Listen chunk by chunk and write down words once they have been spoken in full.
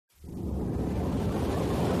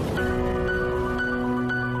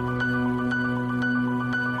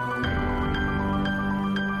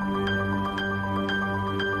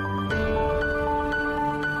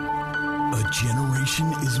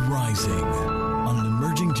Rising on an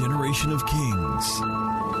emerging generation of kings.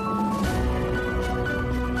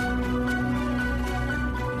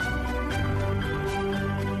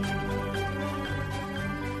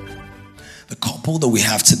 The couple that we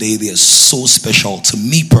have today, they are so special to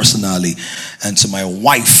me personally and to my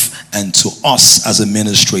wife and to us as a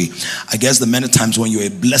ministry. I guess the many times when you're a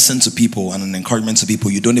blessing to people and an encouragement to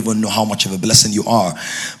people, you don't even know how much of a blessing you are.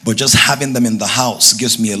 But just having them in the house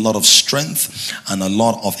gives me a lot of strength and a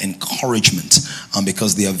lot of encouragement,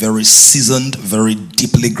 because they are very seasoned, very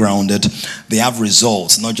deeply grounded. They have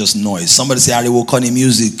results, not just noise. Somebody say Ariwo Koni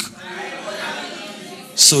music.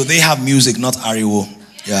 So they have music, not Ariwo.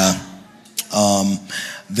 Yeah.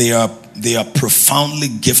 They are profoundly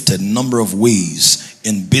gifted in a number of ways.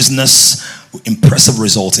 In business, impressive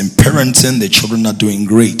results. In parenting, the children are doing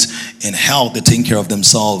great. In health, they're taking care of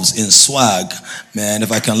themselves. In swag, man,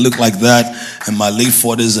 if I can look like that in my late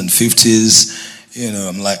 40s and 50s,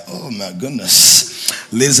 I'm like, oh my goodness.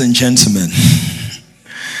 Ladies and gentlemen,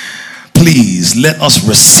 please let us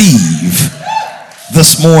receive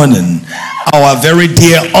this morning our very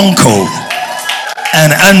dear uncle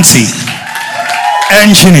and auntie,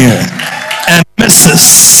 engineer, and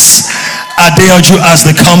Mrs. Adeoju as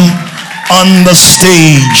they come on the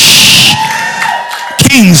stage.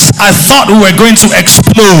 Kings, I thought we were going to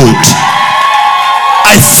explode.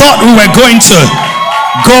 I thought we were going to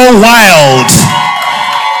go wild.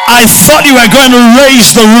 I thought you were going to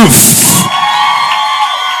raise the roof.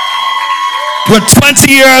 With 20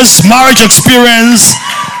 years marriage experience,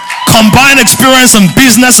 combined experience in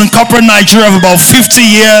business and corporate Nigeria of about 50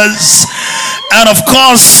 years, and of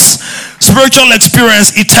course, spiritual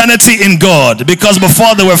experience, eternity in God, because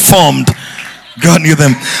before they were formed, God knew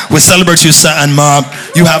them. We celebrate you, sir and ma.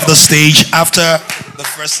 You have the stage after the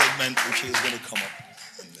first segment, which is going to come up.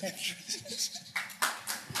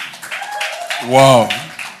 Wow.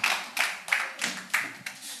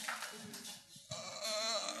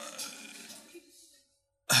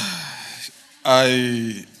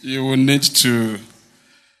 You will need to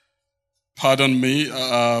pardon me.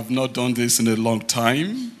 I've not done this in a long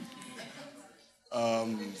time. All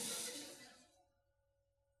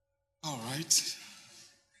right.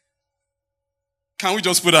 Can we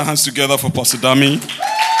just put our hands together for Pastor Dami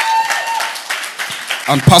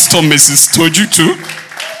and Pastor Mrs. Toju too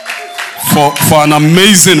for an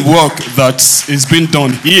amazing work that is being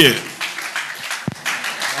done here.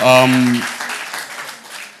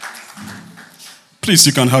 Please,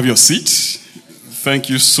 you can have your seat. Thank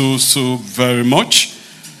you so very much.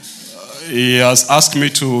 He has asked me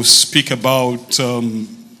to speak about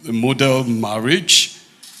model marriage,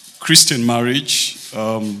 Christian marriage,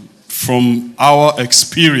 from our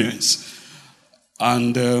experience.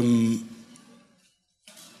 And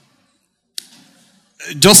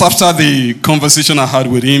just after the conversation I had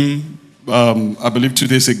with him, I believe 2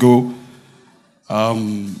 days ago,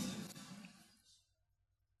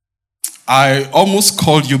 I almost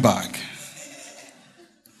called you back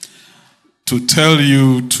to tell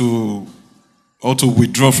you to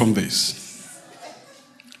withdraw from this.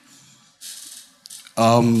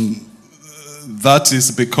 That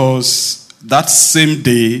is because that same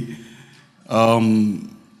day,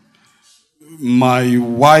 my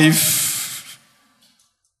wife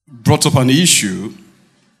brought up an issue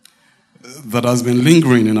that has been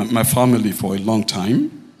lingering in my family for a long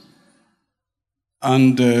time,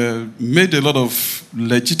 and made a lot of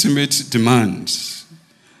legitimate demands.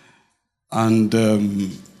 And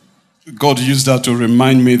God used that to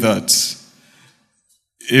remind me that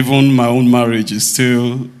even my own marriage is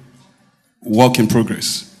still work in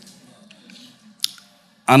progress.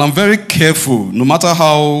 And I'm very careful, no matter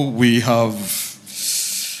how we have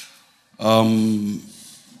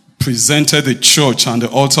presented the church and the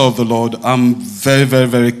altar of the Lord, I'm very, very,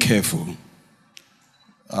 very careful.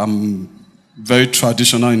 I'm very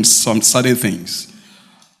traditional in some certain things.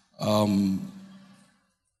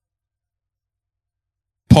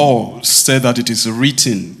 Paul said that it is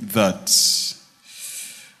written that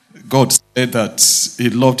God said that he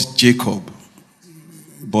loved Jacob,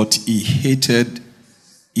 but he hated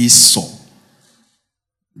Esau.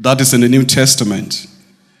 That is in the New Testament.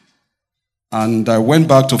 And I went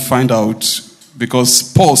back to find out,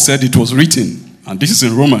 because Paul said it was written, and this is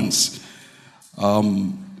in Romans.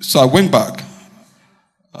 So I went back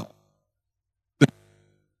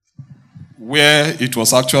where it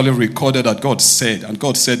was actually recorded that God said, and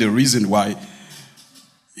God said the reason why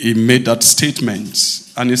he made that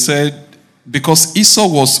statement. And he said, because Esau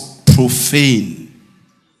was profane.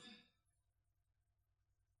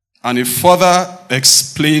 And he further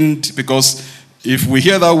explained, because if we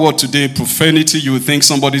hear that word today, profanity, you would think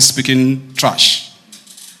somebody's speaking trash.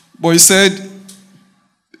 But he said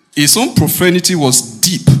his own profanity was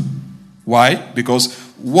deep. Why? Because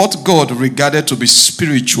what God regarded to be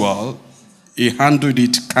spiritual, he handled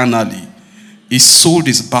it carnally. He sold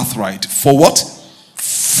his birthright for what?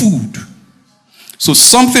 Food. So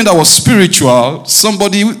something that was spiritual,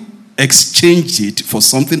 somebody exchanged it for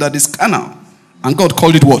something that is carnal. And God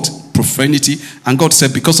called it what? Profanity. And God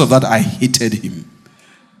said, because of that, I hated him.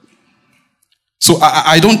 So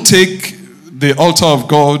I don't take the altar of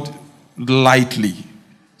God lightly.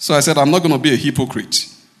 So I said, I'm not going to be a hypocrite.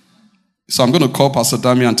 So I'm going to call Pastor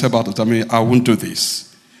Dami and tell Pastor Dami, I won't do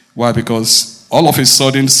this. Why? Because all of a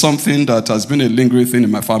sudden, something that has been a lingering thing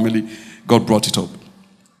in my family, God brought it up.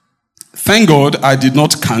 Thank God I did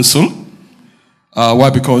not cancel. Why?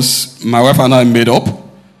 Because my wife and I made up.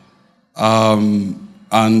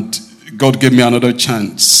 And God gave me another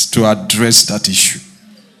chance to address that issue.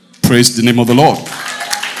 Praise the name of the Lord.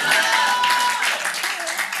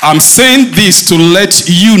 I'm saying this to let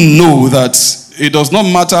you know that it does not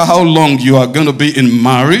matter how long you are going to be in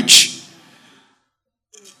marriage,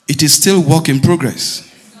 it is still work in progress.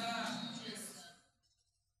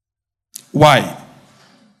 Why?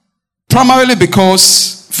 Primarily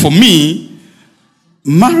because, for me,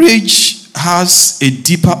 marriage has a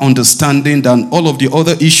deeper understanding than all of the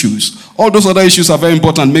other issues. All those other issues are very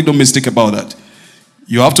important. Make no mistake about that.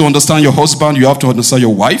 You have to understand your husband. You have to understand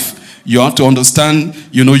your wife. You have to understand,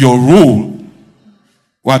 your role.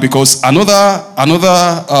 Why? Because another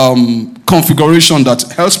configuration that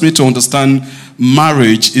helps me to understand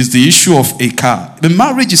marriage is the issue of a car. The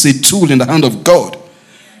marriage is a tool in the hand of God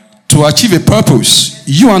to achieve a purpose.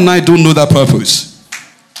 You and I don't know that purpose.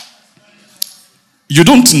 You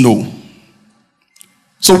don't know.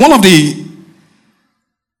 So one of the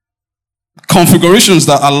configurations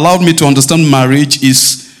that allowed me to understand marriage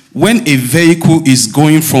is when a vehicle is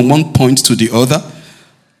going from one point to the other,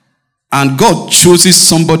 and God chooses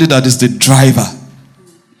somebody that is the driver.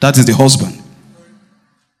 That is the husband.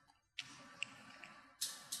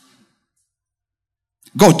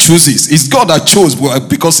 God chooses. It's God that chose,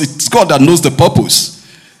 because it's God that knows the purpose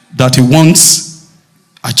that he wants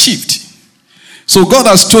achieved. So God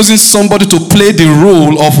has chosen somebody to play the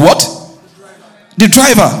role of what? The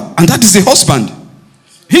driver. And that is the husband.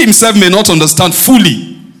 He himself may not understand fully.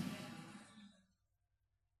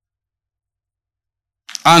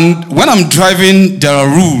 And when I'm driving, there are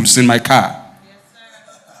rules in my car.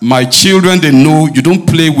 My children, they know you don't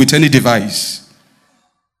play with any device.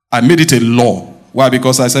 I made it a law. Why?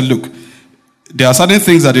 Because I said, look, there are certain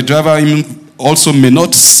things that the driver also may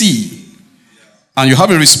not see. And you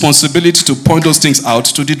have a responsibility to point those things out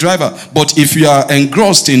to the driver. But if you are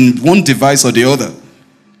engrossed in one device or the other,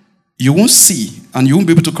 you won't see and you won't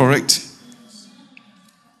be able to correct.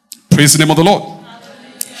 Praise the name of the Lord.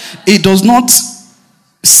 It does not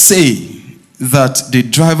say that the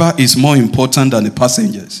driver is more important than the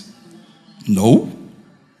passengers. No.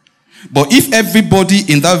 But if everybody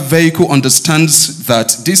in that vehicle understands that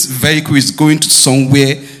this vehicle is going to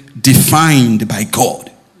somewhere defined by God,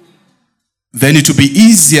 then it will be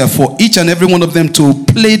easier for each and every one of them to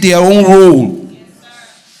play their own role,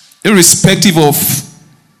 irrespective of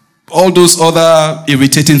all those other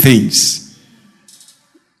irritating things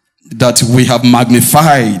that we have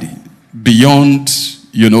magnified beyond,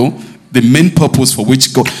 the main purpose for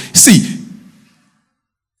which God. See,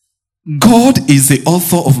 God is the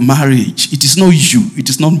author of marriage. It is not you. It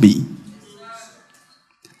is not me.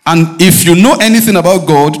 And if you know anything about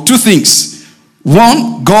God, two things.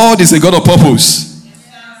 One, God is a God of purpose.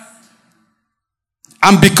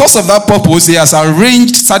 And because of that purpose, he has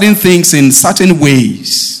arranged certain things in certain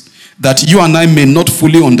ways that you and I may not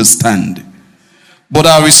fully understand. But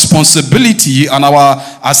our responsibility and our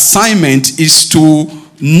assignment is to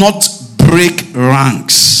not break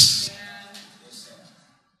ranks.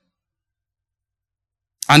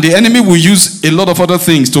 And the enemy will use a lot of other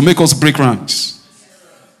things to make us break ranks.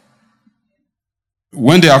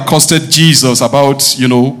 When they accosted Jesus about,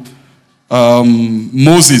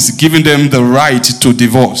 Moses giving them the right to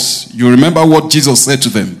divorce, you remember what Jesus said to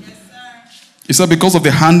them? He said, because of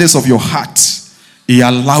the hardness of your heart, he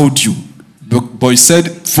allowed you. But he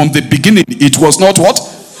said, from the beginning, it was not what?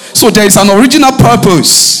 So there is an original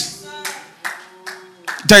purpose.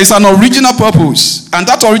 There is an original purpose. And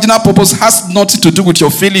that original purpose has nothing to do with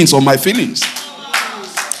your feelings or my feelings.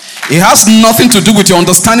 It has nothing to do with your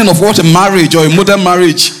understanding of what a marriage or a modern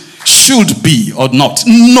marriage should be or not.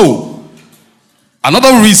 No.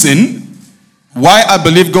 Another reason why I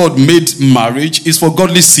believe God made marriage is for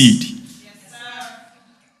godly seed.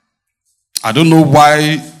 I don't know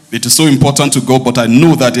why it is so important to God, but I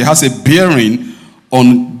know that it has a bearing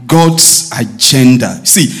on God's agenda.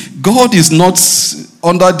 See, God is not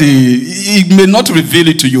under He may not reveal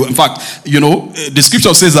it to you. In fact, the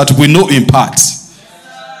scripture says that we know in part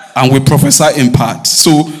and we prophesy in part.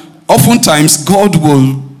 So oftentimes God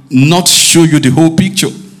will not show you the whole picture.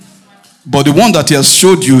 But the one that He has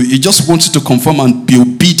showed you, He just wants you to conform and be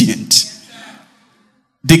obedient.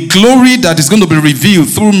 The glory that is going to be revealed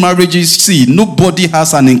through marriages, see, nobody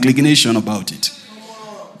has an inclination about it.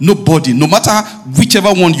 Nobody, no matter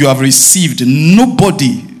whichever one you have received,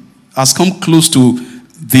 nobody has come close to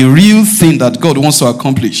the real thing that God wants to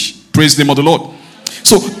accomplish. Praise the name of the Lord.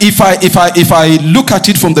 So if I look at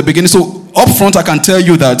it from the beginning, so up front I can tell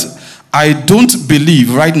you that I don't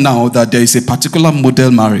believe right now that there is a particular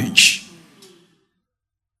model marriage.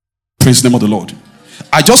 Praise the name of the Lord.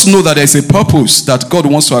 I just know that there is a purpose that God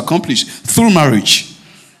wants to accomplish through marriage.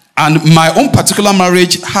 And my own particular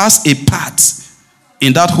marriage has a part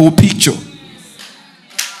in that whole picture.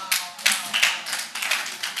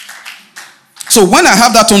 So when I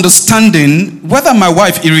have that understanding, whether my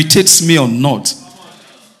wife irritates me or not,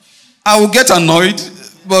 I will get annoyed,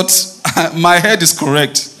 but my head is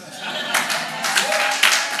correct.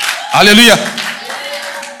 Hallelujah.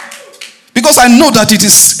 Because I know that it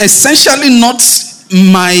is essentially not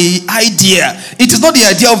my idea. It is not the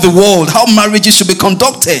idea of the world, how marriages should be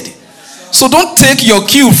conducted. So don't take your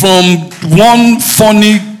cue from one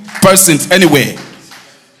funny person anywhere.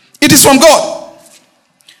 It is from God.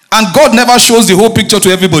 And God never shows the whole picture to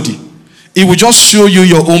everybody. He will just show you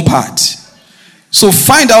your own part. So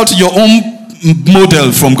find out your own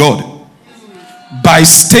model from God by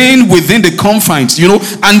staying within the confines,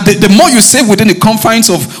 and the more you stay within the confines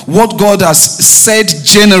of what God has said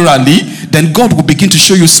generally, then God will begin to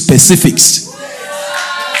show you specifics.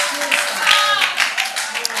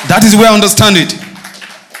 That is where I understand it.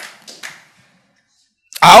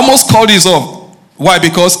 I almost called this off. Why?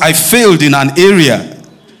 Because I failed in an area.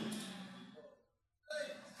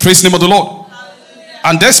 Praise the name of the Lord.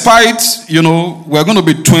 And despite, we're going to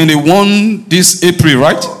be 21 this April,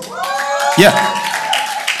 right? Yeah.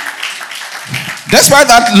 Despite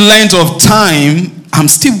that length of time, I'm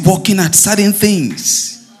still working at certain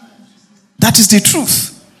things. That is the truth.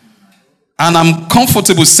 And I'm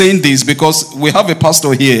comfortable saying this because we have a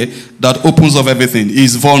pastor here that opens up everything.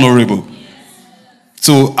 He's vulnerable.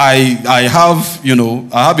 So I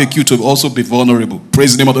have a cue to also be vulnerable.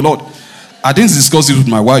 Praise the name of the Lord. I didn't discuss it with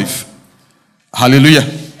my wife. Hallelujah.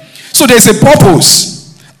 So there's a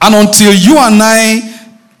purpose. And until you and I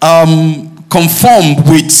conform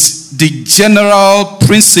with the general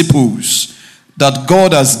principles that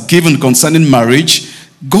God has given concerning marriage,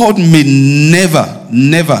 God may never,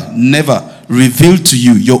 never, never reveal to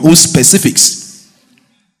you your own specifics.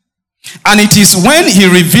 And it is when He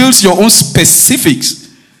reveals your own specifics,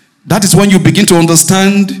 that is when you begin to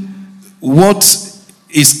understand what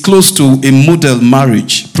is close to a model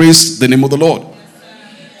marriage. Praise the name of the Lord.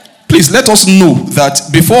 Please let us know that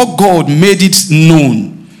before God made it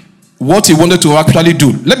known what He wanted to actually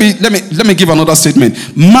do. Let me give another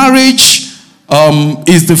statement. Marriage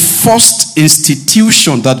is the first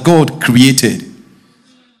institution that God created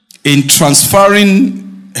in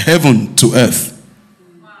transferring heaven to earth.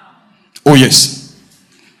 Oh yes.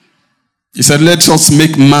 He said, let us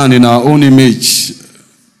make man in our own image.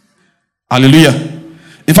 Hallelujah.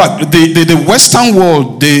 In fact, the Western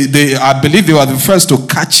world, I believe they were the first to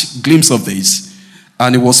catch glimpse of this.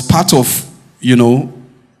 And it was part of,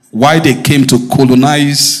 why they came to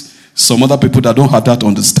colonize some other people that don't have that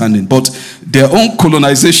understanding. But their own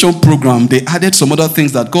colonization program, they added some other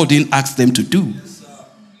things that God didn't ask them to do.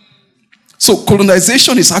 So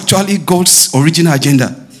colonization is actually God's original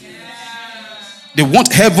agenda. They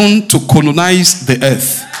want heaven to colonize the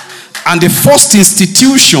earth. And the first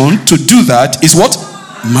institution to do that is what?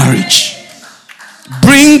 Marriage.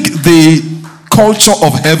 Bring the culture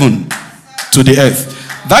of heaven to the earth.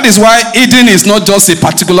 That is why Eden is not just a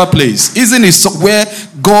particular place. Eden is where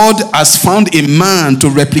God has found a man to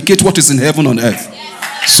replicate what is in heaven on earth.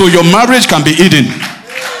 So your marriage can be Eden.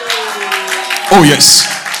 Oh yes.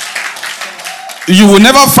 You will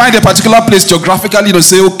never find a particular place geographically to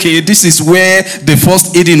say, okay, this is where the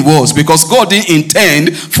first Eden was. Because God didn't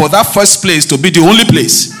intend for that first place to be the only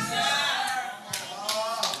place.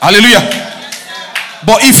 Hallelujah.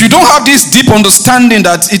 But if you don't have this deep understanding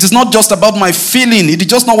that it is not just about my feeling, it is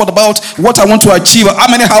just not about what I want to achieve, how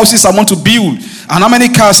many houses I want to build, and how many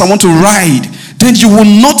cars I want to ride, then you will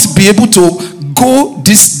not be able to go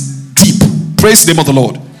this deep. Praise the name of the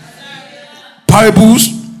Lord. Parables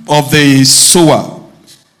of the sower.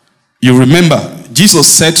 You remember, Jesus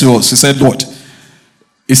said to us, He said, what?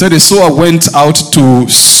 He said the sower went out to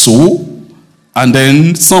sow, and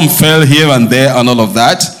then some fell here and there and all of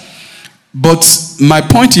that. But my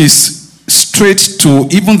point is straight to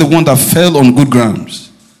even the one that fell on good grounds.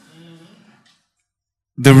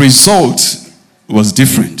 The result was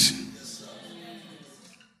different.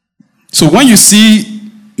 So when you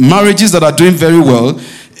see marriages that are doing very well,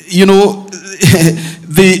 you know,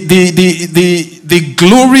 the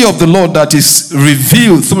glory of the Lord that is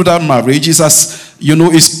revealed through that marriage is, as you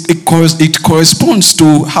know, it corresponds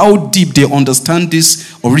to how deep they understand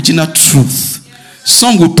this original truth.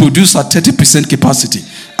 Some will produce at 30% capacity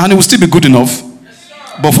and it will still be good enough.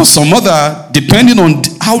 But for some other, depending on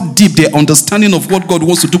how deep their understanding of what God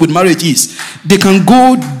wants to do with marriage is, they can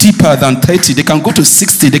go deeper than 30, they can go to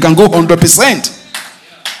 60, they can go 100%.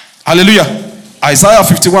 Hallelujah. Isaiah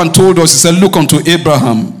 51 told us, he said, look unto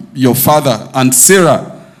Abraham, your father, and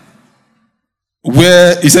Sarah,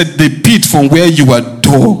 where, he said, the pit from where you were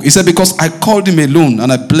dug. He said, because I called him alone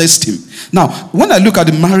and I blessed him. Now, when I look at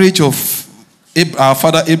the marriage of our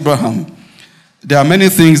father Abraham, there are many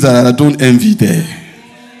things that I don't envy there.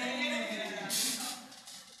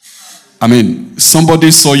 I mean,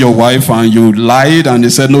 somebody saw your wife and you lied and they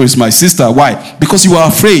said, no, it's my sister. Why? Because you were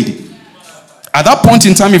afraid. At that point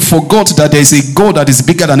in time, he forgot that there is a God that is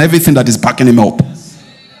bigger than everything that is backing him up.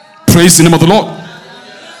 Praise the name of the Lord.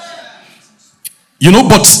 You know,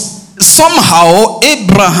 but somehow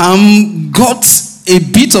Abraham got a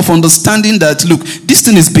bit of understanding that, look, this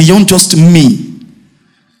thing is beyond just me.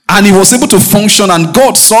 And he was able to function, and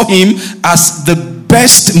God saw him as the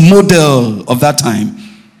best model of that time.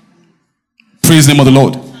 Praise the name of the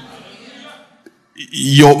Lord.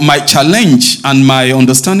 My challenge and my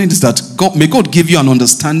understanding is that may God give you an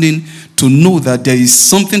understanding to know that there is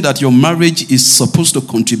something that your marriage is supposed to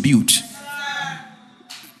contribute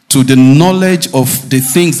to the knowledge of the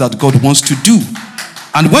things that God wants to do.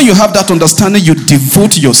 And when you have that understanding, you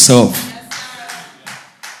devote yourself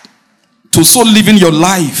to so living your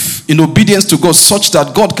life in obedience to God, such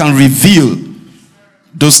that God can reveal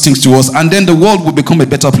those things to us, and then the world will become a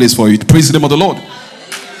better place for it. Praise the name of the Lord.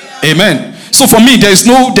 Amen. So for me, there is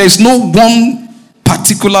no one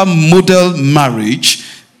particular model marriage.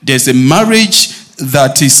 There's a marriage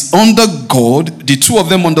that is under God, the two of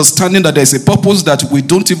them understanding that there's a purpose that we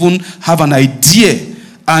don't even have an idea,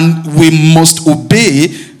 and we must obey,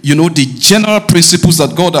 you know, the general principles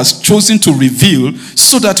that God has chosen to reveal,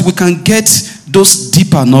 so that we can get those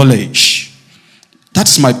deeper knowledge.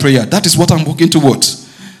 That's my prayer. That is what I'm working towards.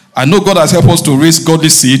 I know God has helped us to raise godly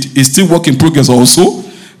seed. It's still work in progress also.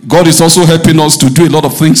 God is also helping us to do a lot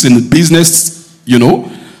of things in the business, you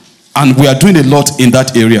know, and we are doing a lot in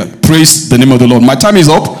that area. Praise the name of the Lord. My time is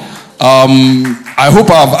up. I hope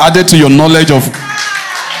I have added to your knowledge of...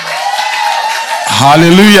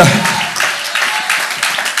 Hallelujah.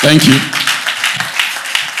 Thank you.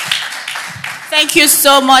 Thank you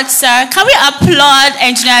so much, sir. Can we applaud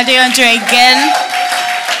Engineer Deandre again?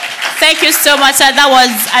 Thank you so much, sir. That was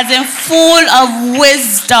as in full of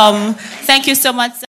wisdom. Thank you so much, sir.